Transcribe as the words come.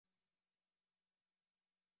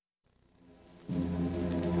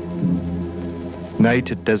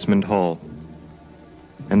Night at Desmond Hall,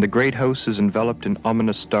 and the great house is enveloped in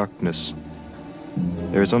ominous darkness.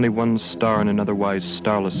 There is only one star in an otherwise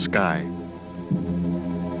starless sky.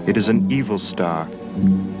 It is an evil star,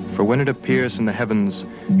 for when it appears in the heavens,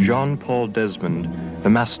 Jean-Paul Desmond,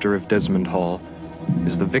 the master of Desmond Hall,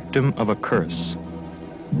 is the victim of a curse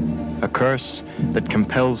that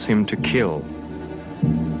compels him to kill.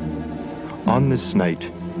 On this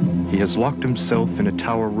night, he has locked himself in a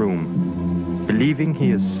tower room, believing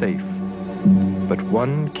he is safe. But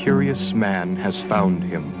one curious man has found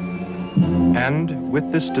him. And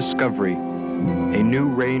with this discovery, a new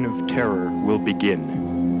reign of terror will begin.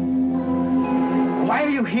 Why are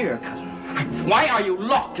you here, cousin? Why are you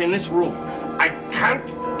locked in this room? I can't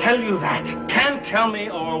tell you that. Can't tell me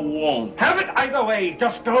or won't. Have it either way.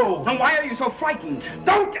 Just go. Then why are you so frightened?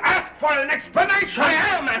 Don't ask for an explanation. I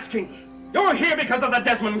am asking. You're here because of the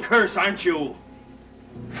Desmond curse, aren't you?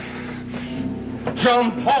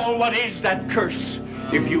 Jean-Paul, what is that curse?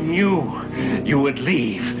 If you knew, you would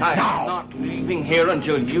leave. I'm not leaving here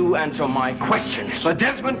until you answer my questions. The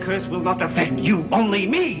Desmond curse will not affect you, only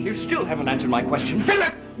me. You still haven't answered my question.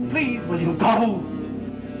 Philip, please, will you go?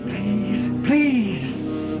 Please, please.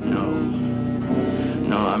 No.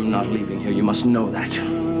 No, I'm not leaving here. You must know that.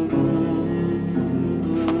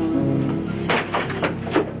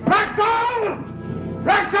 Rexel!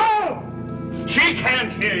 Rexel! She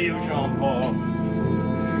can't hear you, Jean-Paul.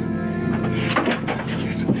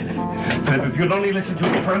 Philip, if you'd only listen to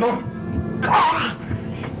me, Colonel.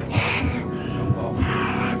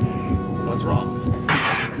 What's wrong?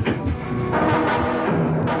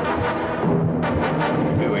 What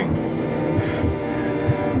are you doing?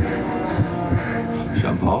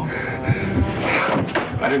 Jean-Paul?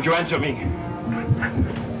 Why didn't you answer me?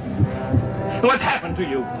 What's happened to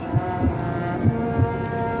you?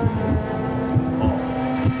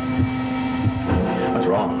 What's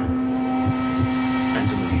wrong?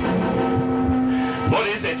 Answer me. What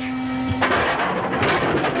is it?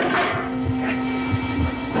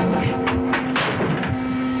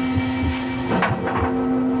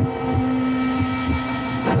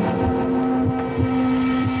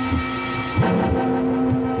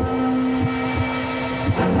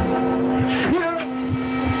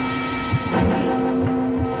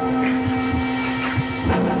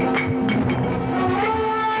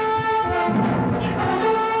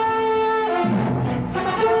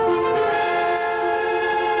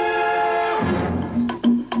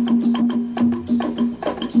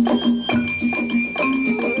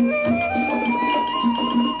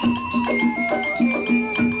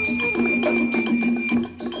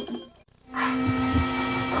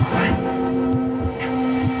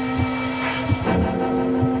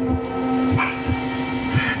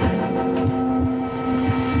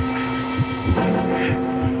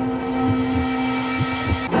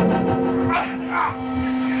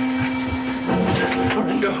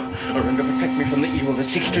 Orinda, protect me from the evil that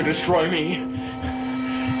seeks to destroy me.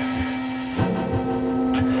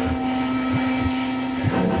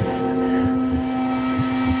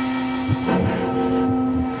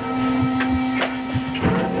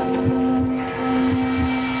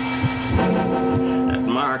 That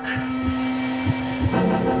mark.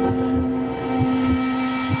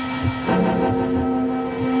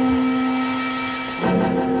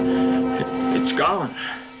 It's gone.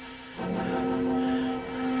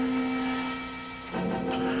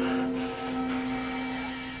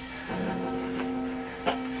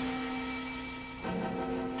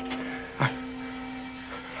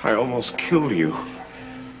 I almost killed you.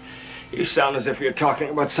 You sound as if you're talking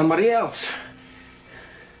about somebody else.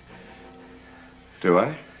 Do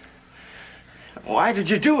I? Why did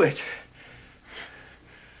you do it?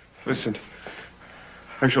 Listen,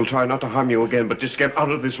 I shall try not to harm you again, but just get out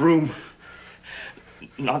of this room.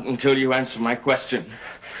 Not until you answer my question.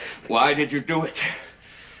 Why did you do it?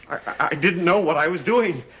 I didn't know what I was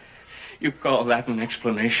doing. You call that an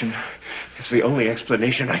explanation? It's the only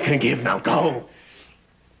explanation I can give. Now go.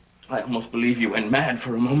 I almost believe you went mad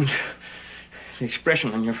for a moment. The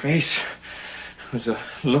expression on your face was a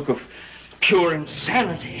look of pure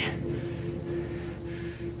insanity.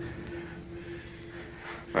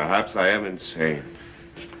 Perhaps I am insane.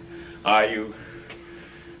 Are you?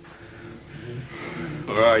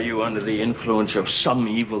 Or are you under the influence of some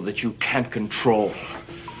evil that you can't control?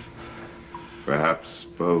 Perhaps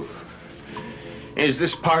both. Is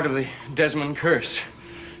this part of the Desmond curse?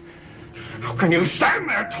 How can you stand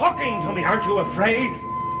there talking to me? Aren't you afraid?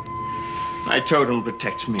 My totem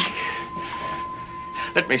protects me.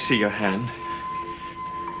 Let me see your hand.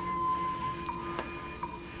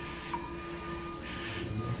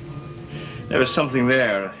 There was something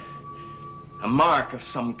there. A mark of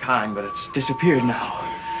some kind, but it's disappeared now.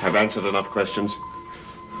 I've answered enough questions.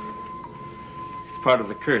 It's part of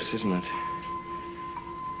the curse, isn't it?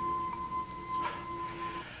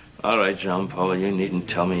 All right, Jean-Paul, you needn't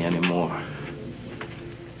tell me anymore.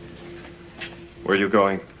 Where are you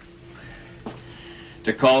going?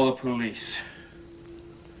 To call the police.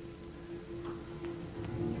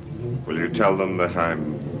 Will you tell them that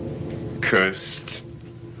I'm cursed?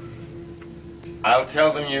 I'll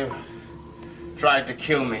tell them you tried to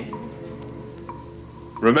kill me.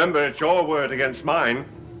 Remember, it's your word against mine.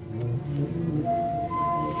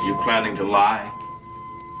 You planning to lie?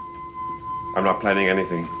 I'm not planning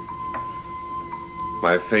anything.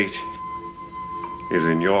 My fate is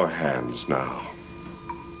in your hands now.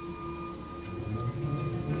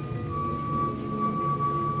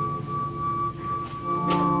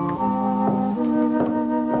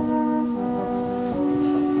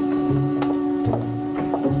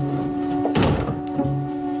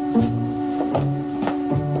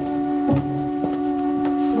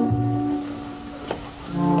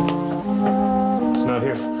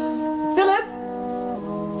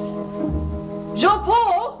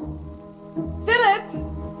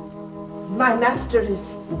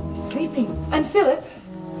 Is sleeping. And Philip?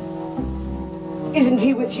 Isn't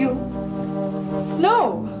he with you?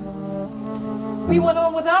 No. We went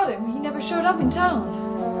on without him. He never showed up in town.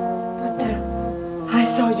 But I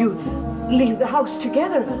saw you leave the house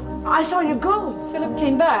together. I saw you go. Philip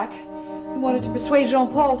came back. He wanted to persuade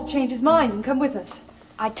Jean-Paul to change his mind and come with us.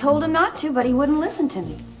 I told him not to, but he wouldn't listen to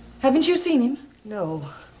me. Haven't you seen him? No.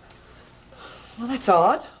 Well, that's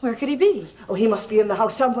odd. Where could he be? Oh, he must be in the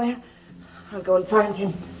house somewhere. I'll go and find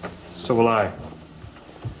him. So will I.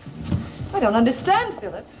 I don't understand,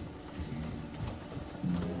 Philip.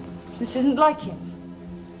 This isn't like him.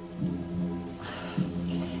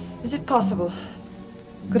 Is it possible?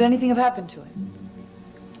 Could anything have happened to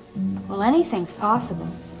him? Well, anything's possible.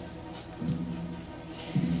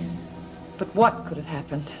 But what could have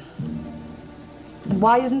happened? And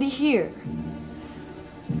why isn't he here?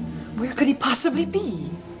 Where could he possibly be?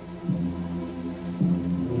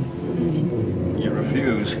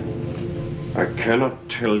 Refuse. I cannot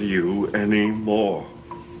tell you any more.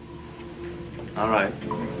 All right.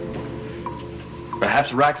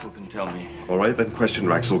 Perhaps Raxel can tell me. All right, then question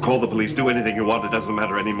Raxel. Call the police. Do anything you want. It doesn't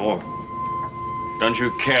matter anymore. Don't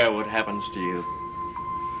you care what happens to you?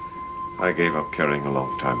 I gave up caring a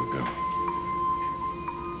long time ago.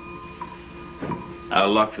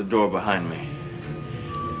 I'll lock the door behind me.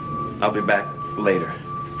 I'll be back later.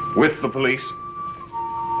 With the police?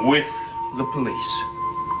 With the police.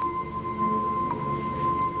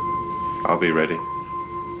 I'll be ready.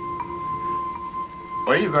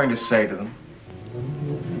 What are you going to say to them?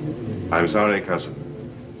 I'm sorry, cousin,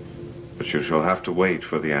 but you shall have to wait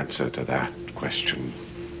for the answer to that question.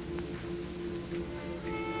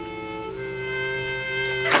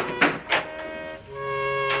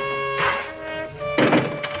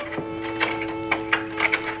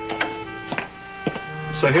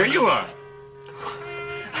 So here you are.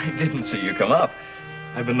 I didn't see you come up.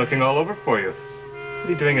 I've been looking all over for you. What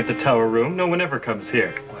are you doing at the tower room? No one ever comes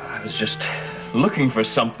here. Well, I was just looking for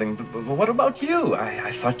something. But what about you?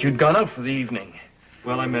 I thought you'd gone out for the evening.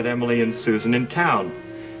 Well, I met Emily and Susan in town.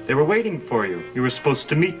 They were waiting for you. You were supposed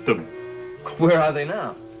to meet them. Where are they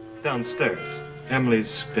now? Downstairs.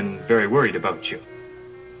 Emily's been very worried about you.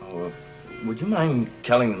 Oh, would you mind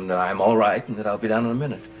telling them that I'm all right and that I'll be down in a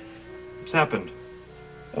minute? What's happened?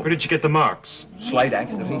 Where did you get the marks? Slight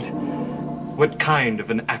accident. What kind of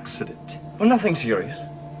an accident? Well, nothing serious.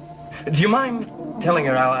 Do you mind telling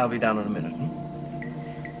her I'll be down in a minute?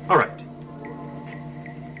 Hmm? All right.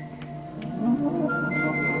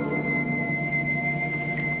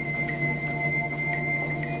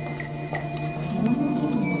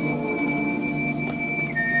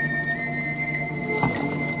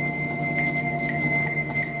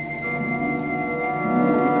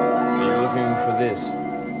 Are you looking for this?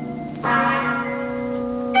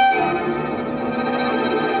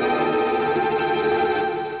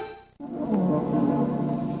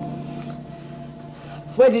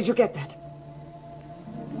 Where did you get that?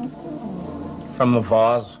 From the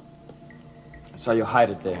vase. I saw you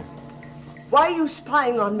hide it there. Why are you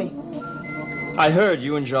spying on me? I heard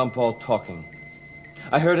you and Jean-Paul talking.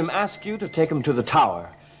 I heard him ask you to take him to the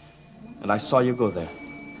tower. And I saw you go there.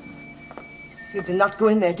 You did not go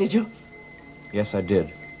in there, did you? Yes, I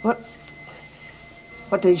did.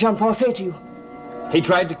 What did Jean-Paul say to you? He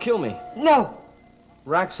tried to kill me. No.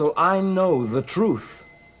 Raxel, I know the truth.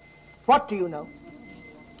 What do you know?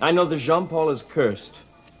 I know that Jean-Paul is cursed,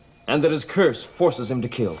 and that his curse forces him to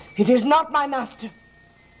kill. It is not my master.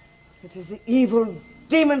 It is the evil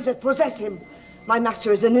demons that possess him. My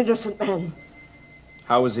master is an innocent man.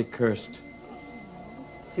 How was he cursed?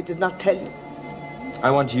 He did not tell you. I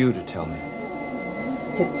want you to tell me.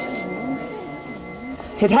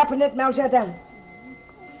 It happened at Maljardin.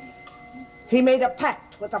 He made a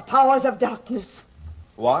pact with the powers of darkness.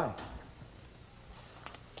 Why?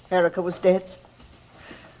 Erica was dead.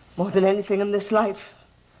 More than anything in this life,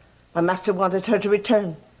 my master wanted her to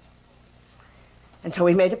return. And so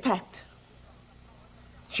he made a pact.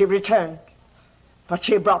 She returned, but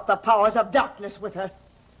she brought the powers of darkness with her.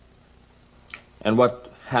 And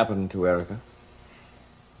what happened to Erica?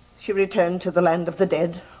 She returned to the land of the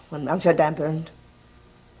dead when Maljardin burned.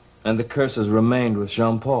 And the curses remained with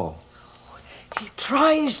Jean-Paul. He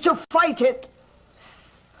tries to fight it.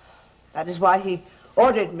 That is why he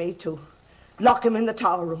ordered me to lock him in the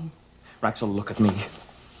tower room. Raxel, look at me.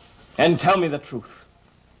 And tell me the truth.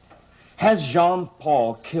 Has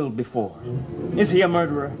Jean-Paul killed before? Is he a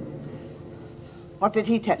murderer? What did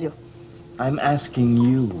he tell you? I'm asking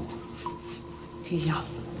you.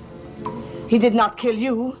 He did not kill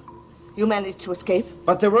you. You managed to escape.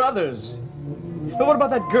 But there were others. But what about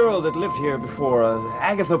that girl that lived here before,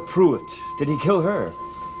 Agatha Pruitt? Did he kill her?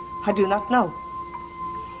 I do not know.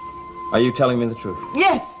 Are you telling me the truth?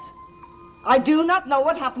 Yes. I do not know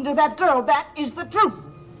what happened to that girl. That is the truth.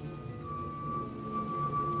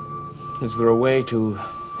 Is there a way to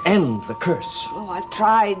end the curse? Oh, I've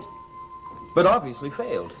tried. But obviously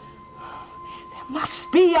failed. There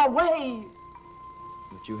must be a way.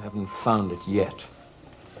 But you haven't found it yet.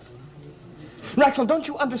 Raxel, don't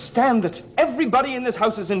you understand that everybody in this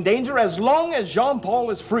house is in danger as long as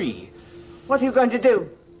Jean-Paul is free? What are you going to do?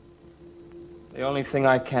 The only thing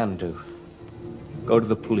I can do. Go to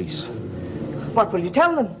the police. What will you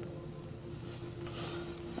tell them?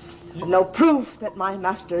 There's no proof that my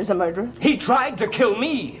master is a murderer. He tried to kill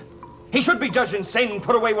me. He should be judged insane and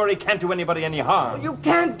put away where he can't do anybody any harm. You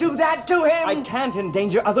can't do that to him. I can't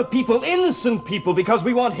endanger other people, innocent people, because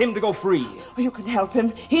we want him to go free. Oh, you can help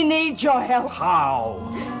him. He needs your help. How?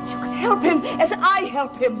 You can help him as I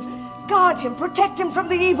help him. Guard him, protect him from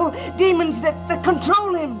the evil demons that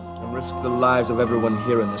control him. And risk the lives of everyone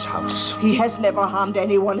here in this house. He has never harmed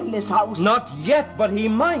anyone in this house. Not yet, but he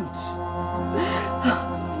might.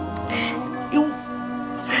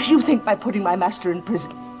 You think by putting my master in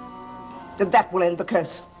prison that will end the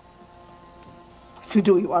curse. If you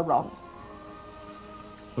do, you are wrong.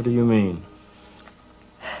 What do you mean?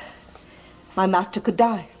 My master could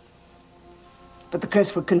die, but the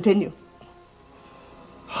curse would continue.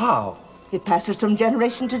 How? It passes from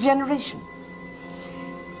generation to generation.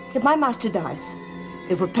 If my master dies,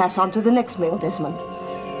 it would pass on to the next male Desmond,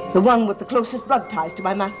 the one with the closest blood ties to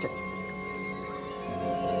my master.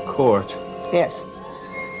 Court? Yes.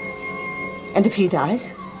 And if he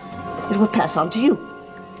dies, it will pass on to you.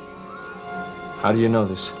 How do you know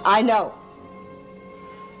this? I know.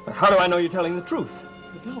 How do I know you're telling the truth?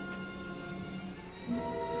 You don't.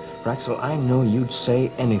 Raxel, I know you'd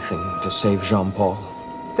say anything to save Jean-Paul.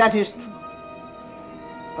 That is true.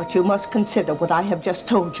 But you must consider what I have just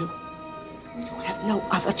told you. You have no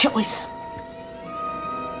other choice.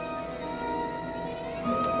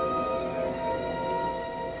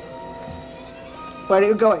 Where are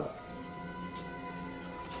you going?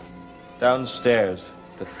 Downstairs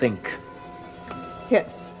to think.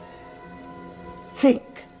 Yes. Think.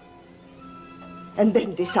 And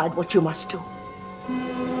then decide what you must do.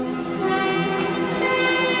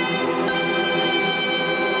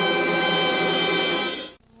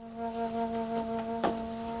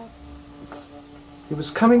 He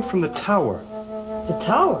was coming from the tower. The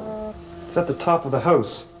tower? It's at the top of the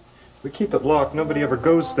house. We keep it locked. Nobody ever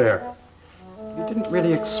goes there. You didn't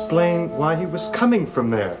really explain why he was coming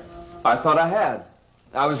from there. I thought I had.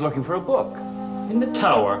 I was looking for a book. In the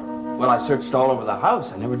tower? Well, I searched all over the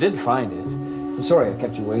house. I never did find it. I'm sorry I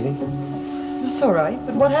kept you waiting. That's all right,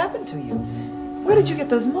 but what happened to you? Where did you get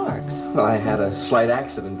those marks? Well, I had a slight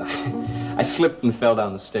accident. I slipped and fell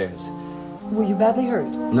down the stairs. Were you badly hurt?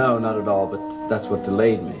 No, not at all, but that's what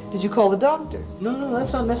delayed me. Did you call the doctor? No,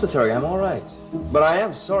 that's not necessary. I'm all right. But I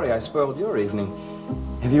am sorry I spoiled your evening.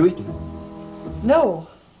 Have you eaten? No.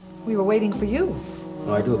 We were waiting for you.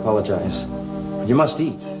 Oh, I do apologize. But you must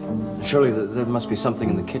eat. Surely there must be something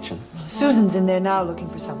in the kitchen. Susan's in there now looking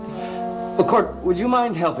for something. Well, Court, would you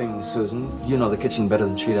mind helping Susan? You know the kitchen better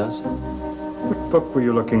than she does. What book were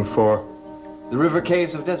you looking for? The River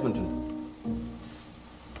Caves of Desmonton.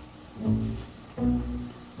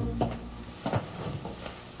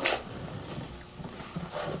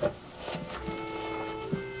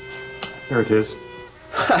 Here it is.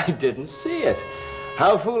 I didn't see it.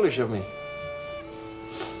 How foolish of me.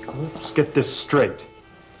 Let's get this straight.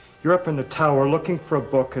 You're up in the tower looking for a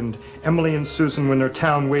book, and Emily and Susan were in their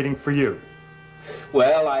town waiting for you.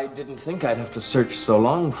 Well, I didn't think I'd have to search so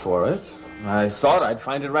long for it. I thought I'd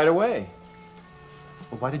find it right away.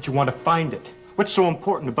 Well, why did you want to find it? What's so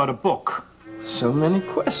important about a book? So many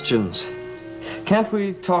questions. Can't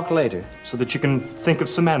we talk later? So that you can think of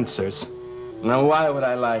some answers. Now, why would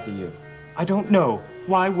I lie to you? I don't know.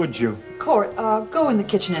 Why would you? Court, go in the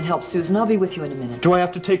kitchen and help Susan. I'll be with you in a minute. Do I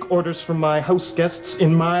have to take orders from my house guests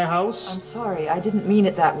in my house? I'm sorry, I didn't mean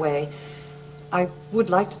it that way. I would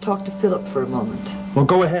like to talk to Philip for a moment. Well,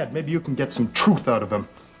 go ahead. Maybe you can get some truth out of him.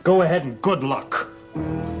 Go ahead and good luck.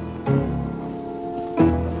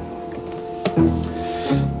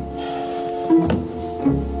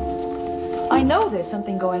 I know there's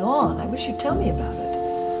something going on. I wish you'd tell me about it.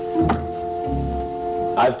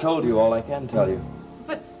 I've told you all I can tell you.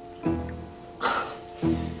 But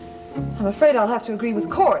I'm afraid I'll have to agree with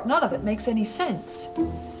Court. None of it makes any sense.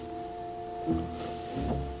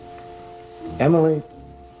 Emily,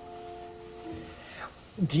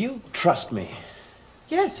 do you trust me?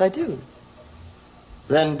 Yes, I do.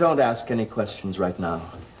 Then don't ask any questions right now,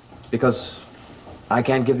 because I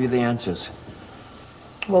can't give you the answers.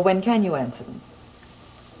 Well, when can you answer them?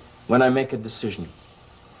 When I make a decision.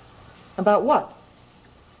 About what?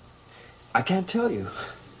 I can't tell you.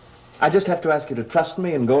 I just have to ask you to trust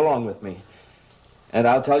me and go along with me. And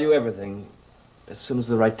I'll tell you everything as soon as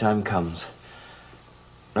the right time comes.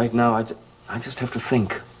 Right now, I just have to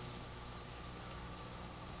think.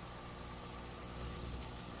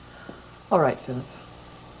 All right, Philip.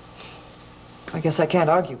 I guess I can't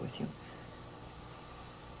argue with you.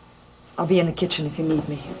 I'll be in the kitchen if you need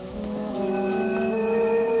me.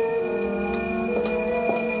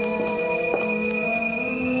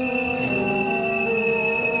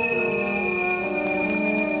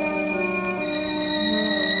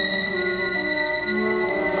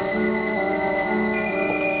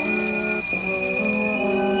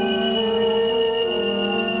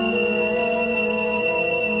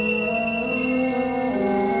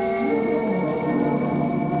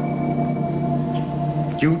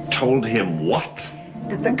 You told him what?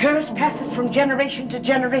 That the curse passes from generation to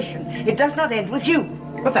generation. It does not end with you.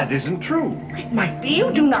 But that isn't true. It might be.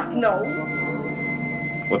 You do not know.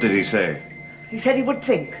 What did he say? He said he would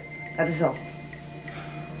think. That is all.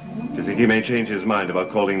 Do you think he may change his mind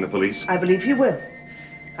about calling the police? I believe he will.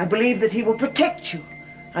 I believe that he will protect you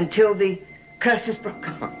until the curse is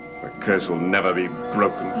broken. The curse will never be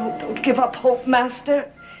broken. Oh, don't give up hope, Master.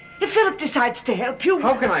 If Philip decides to help you...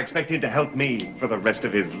 How can I expect him to help me for the rest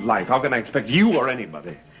of his life? How can I expect you or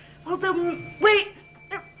anybody? Well, then, wait.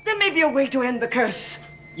 There may be a way to end the curse.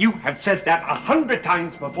 You have said that 100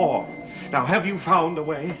 times before. Now, have you found a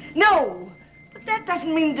way? No, but that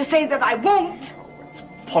doesn't mean to say that I won't. Oh, it's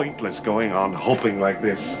pointless going on hoping like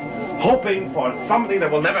this. Hoping for something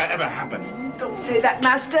that will never, ever happen. Don't say that,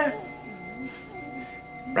 Master.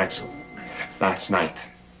 Raxel, last night,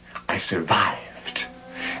 I survived.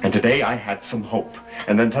 And today I had some hope.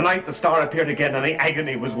 And then tonight the star appeared again and the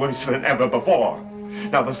agony was worse than ever before.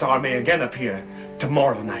 Now the star may again appear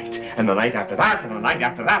tomorrow night, and the night after that, and the night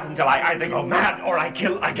after that, until I either go mad or I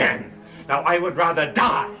kill again. Now I would rather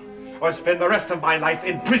die or spend the rest of my life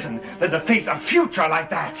in prison than to face a future like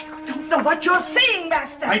that. I don't know what you're saying,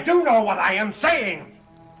 Master. I do know what I am saying.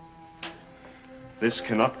 This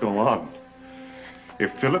cannot go on.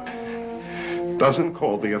 If Philip doesn't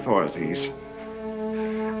call the authorities,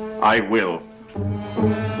 I will.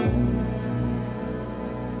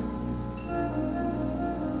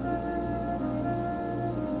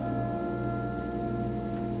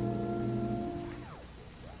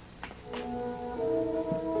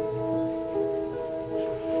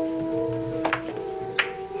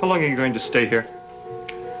 How long are you going to stay here?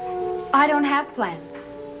 I don't have plans.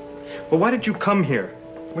 Well, why did you come here?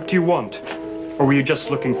 What do you want? Or were you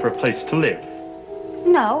just looking for a place to live?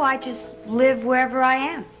 No, I just live wherever I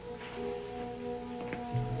am.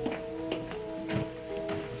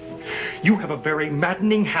 You have a very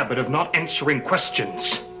maddening habit of not answering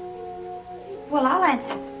questions. Well, I'll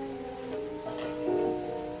answer.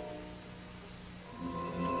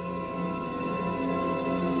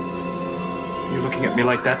 You're looking at me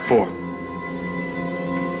like that for?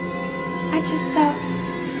 I just,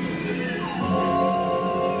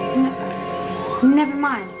 never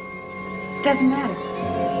mind. Doesn't matter.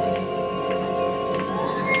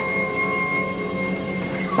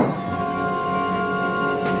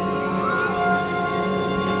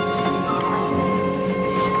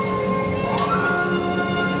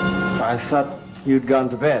 I thought you'd gone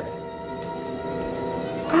to bed.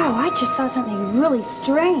 Oh, I just saw something really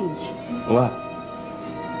strange. What?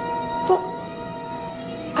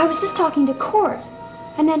 I was just talking to Court,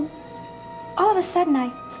 and then all of a sudden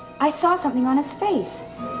I saw something on his face.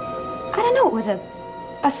 I don't know, it was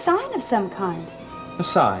a sign of some kind. A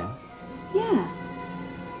sign? Yeah.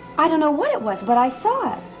 I don't know what it was, but I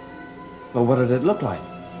saw it. Well, what did it look like?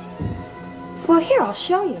 Well, here, I'll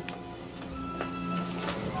show you.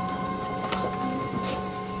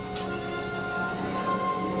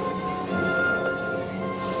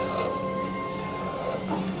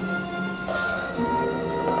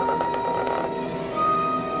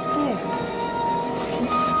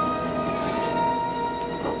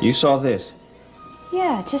 You saw this?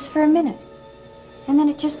 Yeah, just for a minute. And then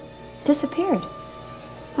it just disappeared.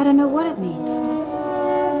 I don't know what it means.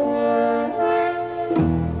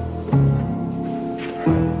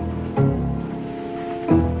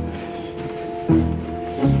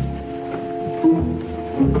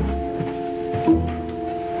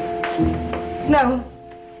 No,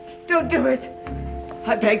 don't do it.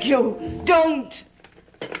 I beg you, don't.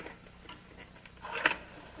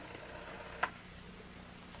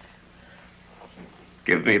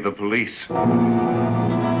 Give me the police.